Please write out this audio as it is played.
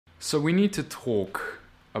So we need to talk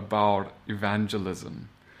about evangelism.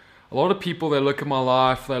 A lot of people, they look at my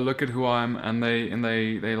life, they look at who I am, and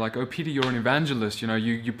they like, oh, Peter, you're an evangelist. You know,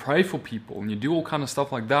 you pray for people and you do all kind of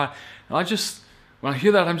stuff like that. And when I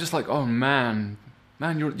hear that, I'm just like, oh man,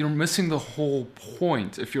 you're missing the whole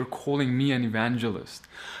point if you're calling me an evangelist.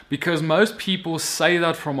 Because most people say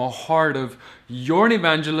that from a heart of, you're an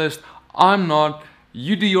evangelist, I'm not,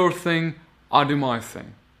 you do your thing, I do my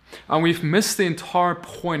thing. And we've missed the entire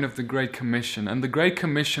point of the Great Commission. And the Great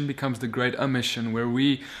Commission becomes the Great Omission, where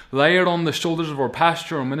we lay it on the shoulders of our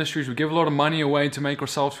pastor or ministries. We give a lot of money away to make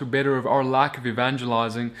ourselves feel better of our lack of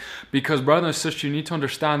evangelizing. Because, brother and sister, you need to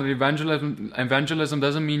understand that evangelism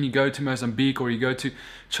doesn't mean you go to Mozambique or you go to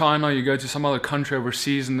China or you go to some other country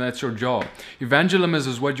overseas and that's your job. Evangelism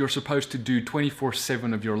is what you're supposed to do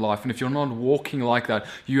 24/7 of your life. And if you're not walking like that,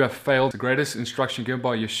 you have failed the greatest instruction given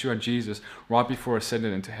by Yeshua Jesus right before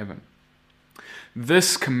ascended into heaven.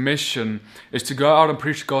 This commission is to go out and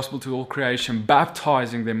preach the gospel to all creation,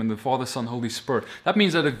 baptizing them in the Father, Son, Holy Spirit. That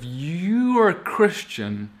means that if you are a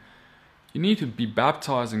Christian, you need to be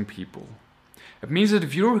baptizing people. It means that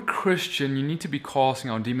if you're a Christian, you need to be casting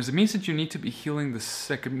out demons. It means that you need to be healing the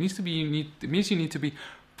sick. It means you need to be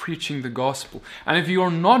preaching the gospel. And if you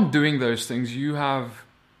are not doing those things, you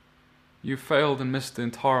failed and missed the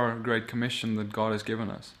entire Great Commission that God has given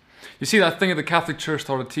us. You see, that thing that the Catholic Church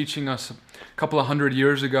started teaching us a couple of 100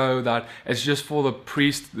 years ago, that it's just for the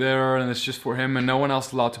priest there and it's just for him and no one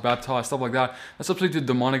else allowed to baptize, stuff like that. That's absolutely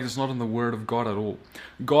demonic. It's not in the Word of God at all.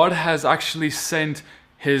 God has actually sent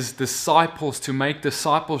His disciples to make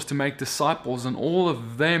disciples, and all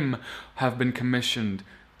of them have been commissioned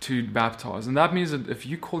to baptize. And that means that if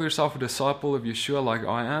you call yourself a disciple of Yeshua like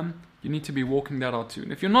I am, you need to be walking that out too.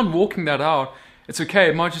 And if you're not walking that out, it's okay.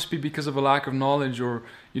 It might just be because of a lack of knowledge or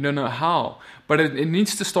you don't know how. But it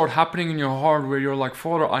needs to start happening in your heart where you're like,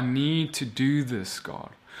 Father, I need to do this, God.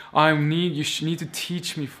 You need to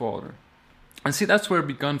teach me, Father. And see, that's where it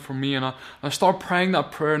began for me. And I started praying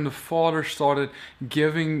that prayer and the Father started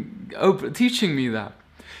teaching me that.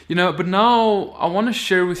 You know, but now I want to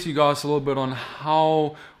share with you guys a little bit on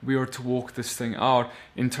how we are to walk this thing out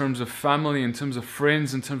in terms of family, in terms of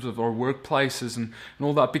friends, in terms of our workplaces and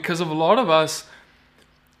all that. Because of a lot of us,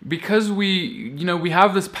 because we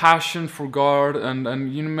have this passion for God and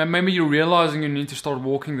maybe you're realizing you need to start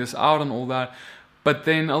walking this out and all that. But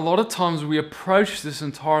then a lot of times we approach this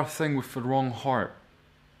entire thing with the wrong heart.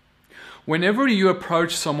 Whenever you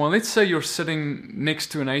approach someone, let's say you're sitting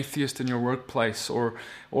next to an atheist in your workplace or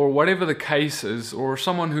whatever the case is, or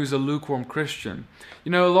someone who's a lukewarm Christian, a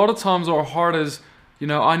lot of times our heart is,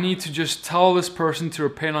 I need to just tell this person to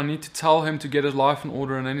repent, I need to tell him to get his life in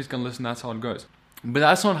order and then he's going to listen, that's how it goes. But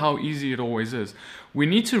that's not how easy it always is. We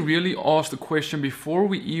need to really ask the question before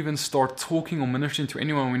we even start talking or ministering to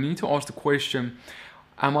anyone. We need to ask the question,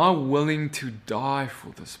 am I willing to die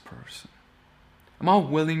for this person? Am I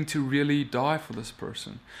willing to really die for this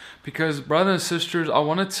person? Because brothers and sisters, I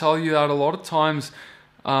want to tell you that a lot of times,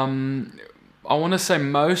 I want to say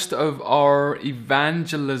most of our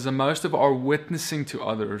evangelism, most of our witnessing to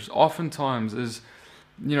others, oftentimes is,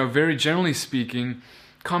 very generally speaking,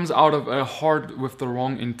 comes out of a heart with the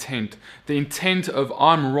wrong intent. The intent of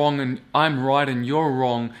I'm wrong and I'm right and you're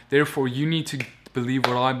wrong, therefore you need to believe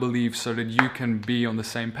what I believe so that you can be on the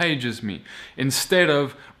same page as me. Instead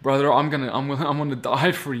of, brother, I'm gonna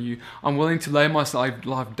die for you. I'm willing to lay my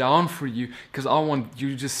life down for you because I want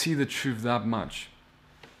you to see the truth that much.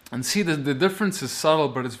 And see, the difference is subtle,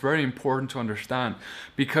 but it's very important to understand,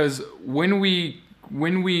 because when we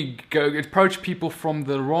go approach people from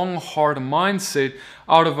the wrong heart and mindset,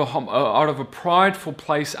 out of a prideful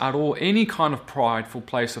place at all, any kind of prideful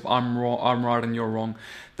place of I'm wrong, I'm right and you're wrong,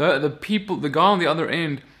 the guy on the other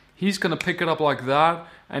end, he's going to pick it up like that,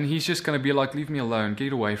 and he's just going to be like, leave me alone,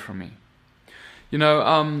 get away from me. A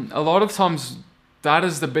lot of times that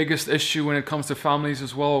is the biggest issue when it comes to families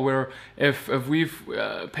as well, where if we've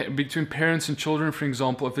between parents and children, for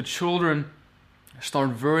example, if the children start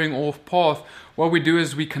veering off path, what we do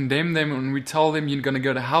is we condemn them and we tell them you're going to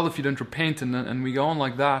go to hell if you don't repent, and we go on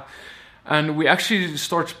like that, and we actually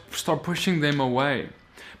start pushing them away,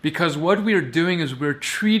 because what we are doing is we're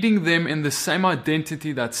treating them in the same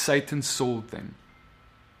identity that Satan sold them.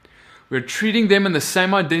 We're treating them in the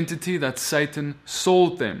same identity that Satan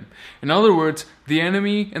sold them. In other words, the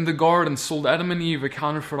enemy in the garden sold Adam and Eve a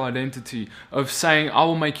counterfeit identity of saying, I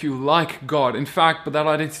will make you like God. In fact, but that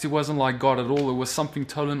identity wasn't like God at all. It was something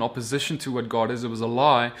totally in opposition to what God is. It was a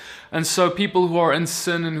lie. And so people who are in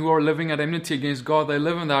sin and who are living at enmity against God, they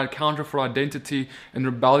live in that counterfeit identity in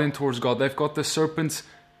rebellion towards God. They've got the serpent's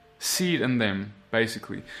seed in them.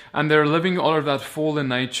 basically. And they're living all of that fallen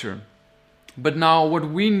nature. But now what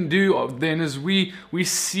we do then is we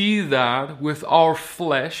see that with our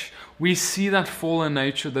flesh, we see that fallen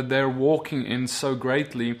nature that they're walking in so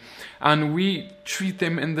greatly, and we treat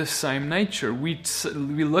them in the same nature. We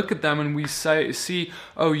look at them and we see,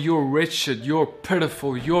 oh, you're wretched, you're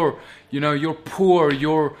pitiful, you're poor,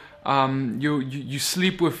 you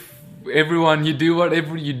sleep with everyone, you do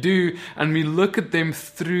whatever you do, and we look at them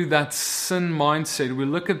through that sin mindset. We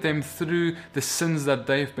look at them through the sins that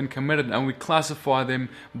they've been committed, and we classify them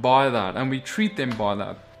by that, and we treat them by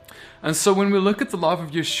that. And so when we look at the life of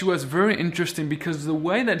Yeshua, it's very interesting because the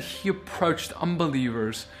way that he approached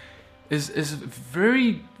unbelievers is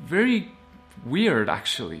very, very weird,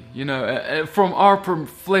 actually. From our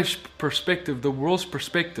flesh perspective, the world's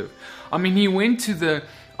perspective. I mean, he went to the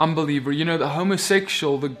unbeliever, the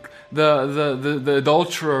homosexual, the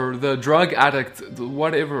adulterer, the drug addict,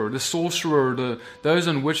 whatever, the sorcerer, those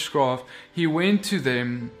in witchcraft. He went to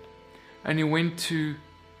them, and he went to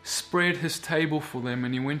spread his table for them,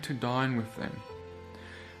 and he went to dine with them.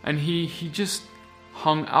 And he just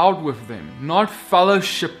hung out with them, not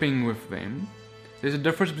fellowshipping with them. There's a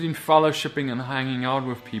difference between fellowshipping and hanging out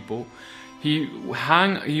with people. He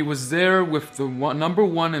was there with the number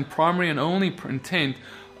one and primary and only intent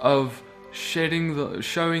of showing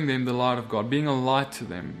them the light of God, being a light to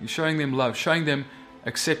them, showing them love, showing them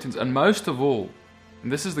acceptance, and most of all,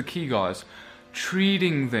 and this is the key, guys,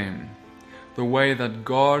 treating them the way that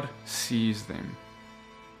God sees them.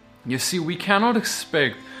 You see, we cannot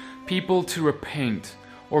expect people to repent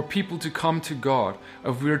or people to come to God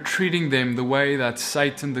if we're treating them the way that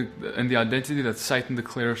Satan, and the identity that Satan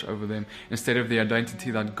declares over them, instead of the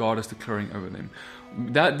identity that God is declaring over them.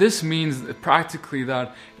 This means practically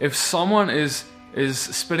that if someone is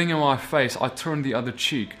spitting in my face, I turn the other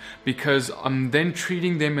cheek, because I'm then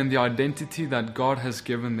treating them in the identity that God has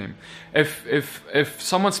given them. If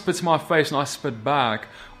someone spits in my face and I spit back,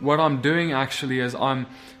 what I'm doing actually is I'm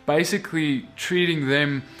basically treating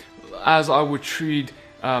them as I would treat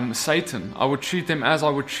Satan. I would treat them as I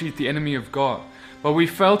would treat the enemy of God. But we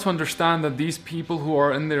fail to understand that these people who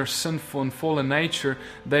are in their sinful and fallen nature,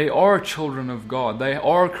 they are children of God. They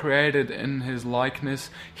are created in His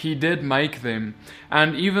likeness. He did make them.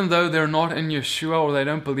 And even though they're not in Yeshua or they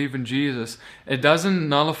don't believe in Jesus, it doesn't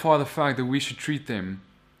nullify the fact that we should treat them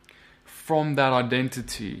from that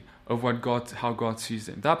identity of how God sees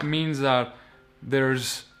them. That means that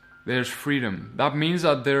there's freedom. That means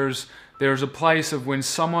that there's a place of when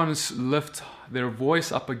someone lifts their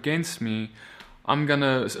voice up against me, I'm going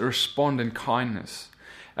to respond in kindness.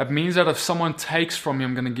 It means that if someone takes from me,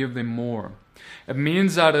 I'm going to give them more. It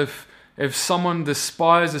means that if someone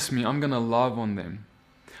despises me, I'm going to love on them.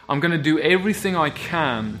 I'm going to do everything I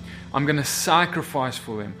can. I'm going to sacrifice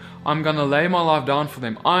for them. I'm going to lay my life down for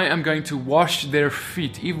them. I am going to wash their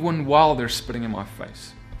feet even while they're spitting in my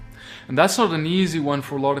face. And that's not an easy one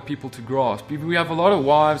for a lot of people to grasp. We have a lot of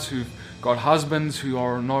wives who've got husbands who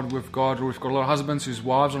are not with God, or we've got a lot of husbands whose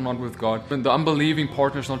wives are not with God. And the unbelieving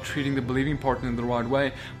partner is not treating the believing partner in the right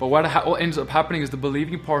way. But what ends up happening is the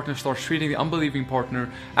believing partner starts treating the unbelieving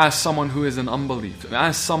partner as someone who is in unbelief,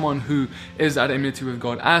 as someone who is at enmity with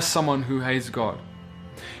God, as someone who hates God,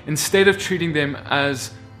 instead of treating them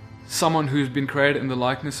as someone who's been created in the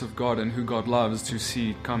likeness of God and who God loves to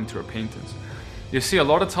see come to repentance. You see, a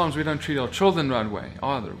lot of times we don't treat our children the right way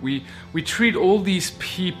either. We treat all these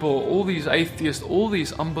people, all these atheists, all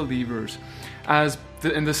these unbelievers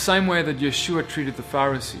in the same way that Yeshua treated the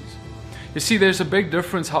Pharisees. You see, there's a big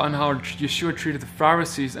difference in how Yeshua treated the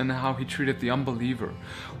Pharisees and how he treated the unbeliever.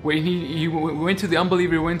 When he went to the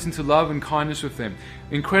unbeliever, he went into love and kindness with them.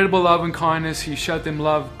 Incredible love and kindness. He showed them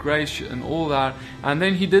love, grace, and all that. And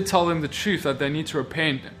then he did tell them the truth that they need to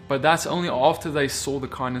repent. But that's only after they saw the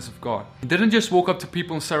kindness of God. He didn't just walk up to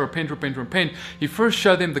people and say, repent, repent, repent. He first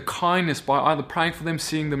showed them the kindness by either praying for them,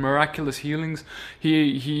 seeing the miraculous healings.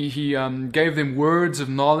 He gave them words of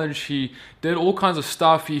knowledge. He did all kinds of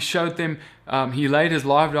stuff. He showed them, he laid his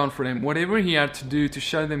life down for them. Whatever he had to do to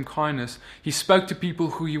show them kindness, he spoke to people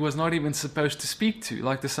who he was not even supposed to speak to,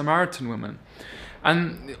 like the Samaritan woman.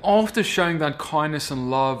 And after showing that kindness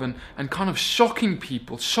and love and kind of shocking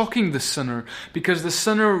people, shocking the sinner, because the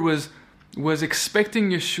sinner was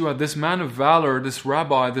expecting Yeshua, this man of valor, this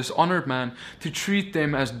rabbi, this honored man, to treat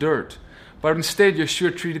them as dirt. But instead,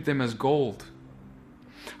 Yeshua treated them as gold.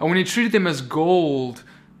 And when he treated them as gold,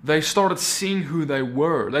 they started seeing who they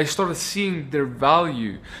were. They started seeing their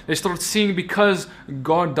value. They started seeing, because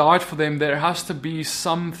God died for them, there has to be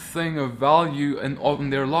something of value in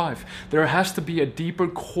their life. There has to be a deeper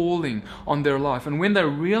calling on their life. And when they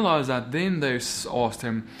realized that, then they asked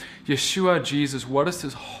him, Yeshua, Jesus, what is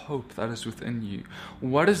this hope that is within you?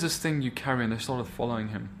 What is this thing you carry? And they started following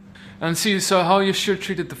him. And see, so how Yeshua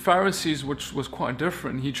treated the Pharisees, which was quite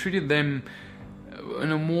different. He treated them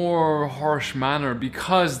in a more harsh manner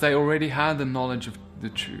because they already had the knowledge of the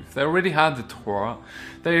truth. They already had the Torah.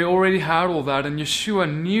 They already had all that, and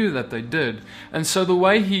Yeshua knew that they did. And so the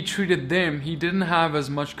way he treated them, he didn't have as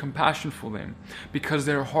much compassion for them because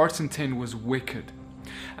their heart's intent was wicked.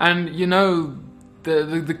 And you know,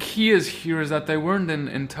 the key is here is that they weren't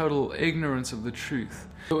in total ignorance of the truth.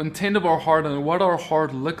 The intent of our heart and what our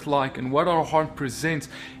heart looks like and what our heart presents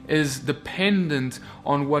is dependent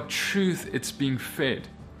on what truth it's being fed.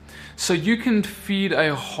 So you can feed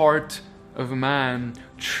a heart of a man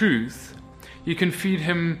truth. You can feed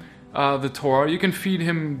him the Torah. You can feed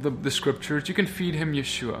him the scriptures. You can feed him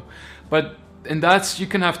Yeshua. And that's, you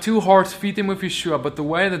can have two hearts, feed them with Yeshua, but the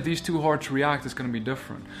way that these two hearts react is going to be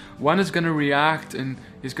different. One is going to react and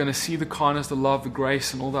he's going to see the kindness, the love, the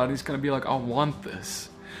grace and all that. He's going to be like, I want this.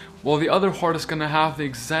 While the other heart is going to have the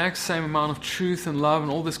exact same amount of truth and love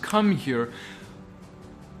and all this come here,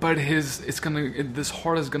 but this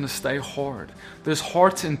heart is going to stay hard. This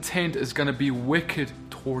heart's intent is going to be wicked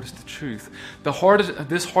towards the truth.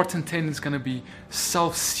 This heart's intent is going to be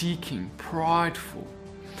self-seeking, prideful.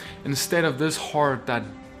 Instead of this heart that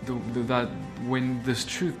when the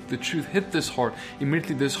truth hit this heart,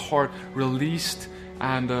 immediately this heart released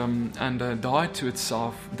and died to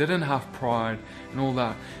itself, didn't have pride and all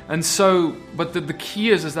that. And so, but the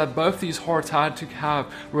key is that both these hearts had to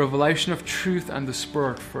have revelation of truth and the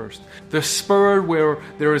Spirit first. The Spirit, where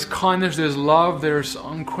there is kindness, there's love, there's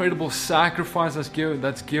incredible sacrifice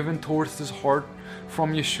that's given towards this heart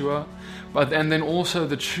from Yeshua. And then also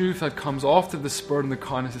the truth that comes after the Spirit and the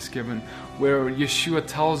kindness is given, where Yeshua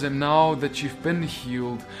tells them, now that you've been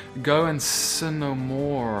healed, go and sin no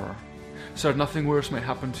more, so that nothing worse may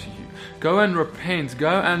happen to you. Go and repent,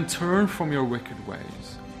 go and turn from your wicked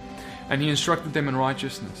ways. And he instructed them in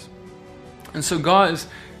righteousness. And so guys,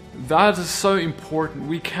 that is so important.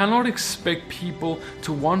 We cannot expect people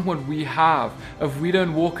to want what we have if we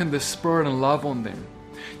don't walk in the Spirit and love on them.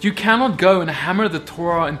 You cannot go and hammer the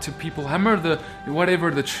Torah into people, hammer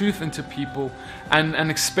the truth into people and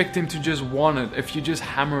expect them to just want it if you just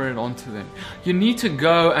hammer it onto them. You need to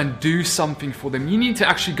go and do something for them. You need to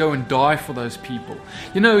actually go and die for those people.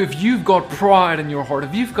 You know, if you've got pride in your heart,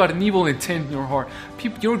 if you've got an evil intent in your heart,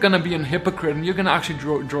 you're going to be a hypocrite and you're going to actually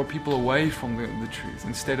draw people away from the truth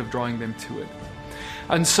instead of drawing them to it.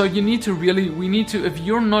 And so we need to, if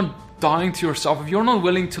you're not dying to yourself, if you're not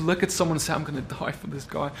willing to look at someone and say, I'm going to die for this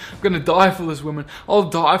guy, I'm going to die for this woman, I'll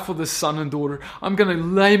die for this son and daughter, I'm going to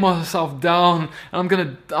lay myself down and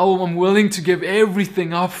I'm willing to give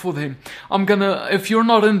everything up for them. If you're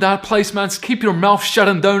not in that place, man, keep your mouth shut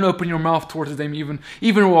and don't open your mouth towards them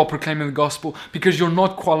even while proclaiming the gospel, because you're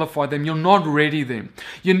not qualified them, you're not ready them.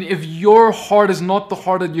 If your heart is not the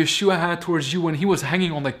heart that Yeshua had towards you when he was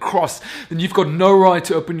hanging on the cross, then you've got no right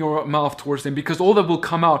to open your mouth towards them, because all that will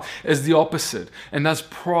come out is the opposite, and that's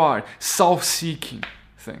pride, self-seeking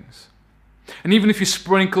things. And even if you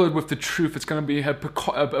sprinkle it with the truth, it's going to be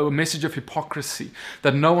a message of hypocrisy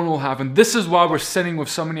that no one will have. And this is why we're sitting with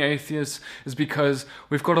so many atheists, is because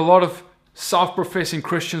we've got a lot of self-professing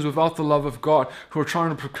Christians without the love of God who are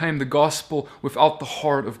trying to proclaim the gospel without the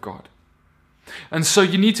heart of God. And so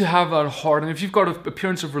you need to have that heart. And if you've got an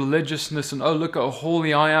appearance of religiousness and, oh, look how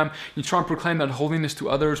holy I am, you try and proclaim that holiness to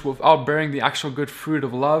others without bearing the actual good fruit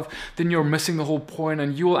of love, then you're missing the whole point,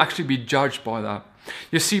 and you will actually be judged by that.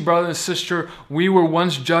 You see, brother and sister, we were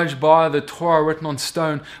once judged by the Torah written on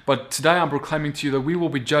stone, but today I'm proclaiming to you that we will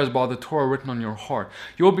be judged by the Torah written on your heart.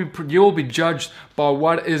 You will be judged by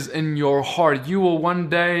what is in your heart. You will one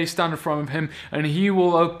day stand in front of Him, and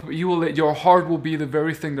your heart will be the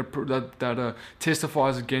very thing that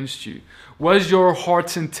testifies against you. Was your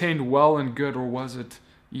heart's intent well and good, or was it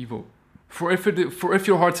evil? For if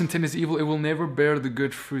your heart's intent is evil, it will never bear the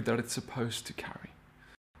good fruit that it's supposed to carry.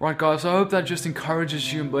 Right, guys, I hope that just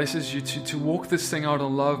encourages you and blesses you to walk this thing out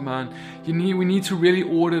in love, man. We need to really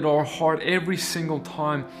audit our heart every single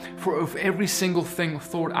time for every single thing,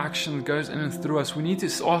 thought, action that goes in and through us. We need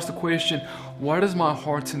to ask the question, what is my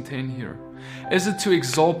heart's intent here? Is it to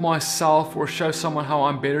exalt myself or show someone how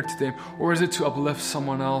I'm better to them? Or is it to uplift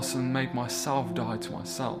someone else and make myself die to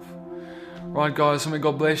myself? Right, guys, so may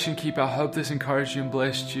God bless you and keep. I hope this encouraged you and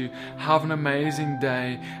blessed you. Have an amazing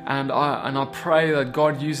day. And I pray that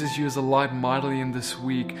God uses you as a light mightily in this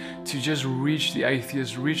week to just reach the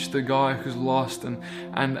atheist, reach the guy who's lost,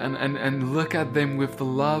 and look at them with the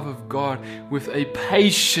love of God, with a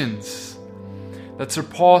patience that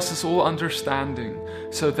surpasses all understanding,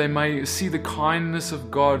 so that they may see the kindness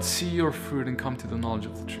of God, see your fruit, and come to the knowledge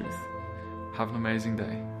of the truth. Have an amazing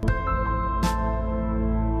day.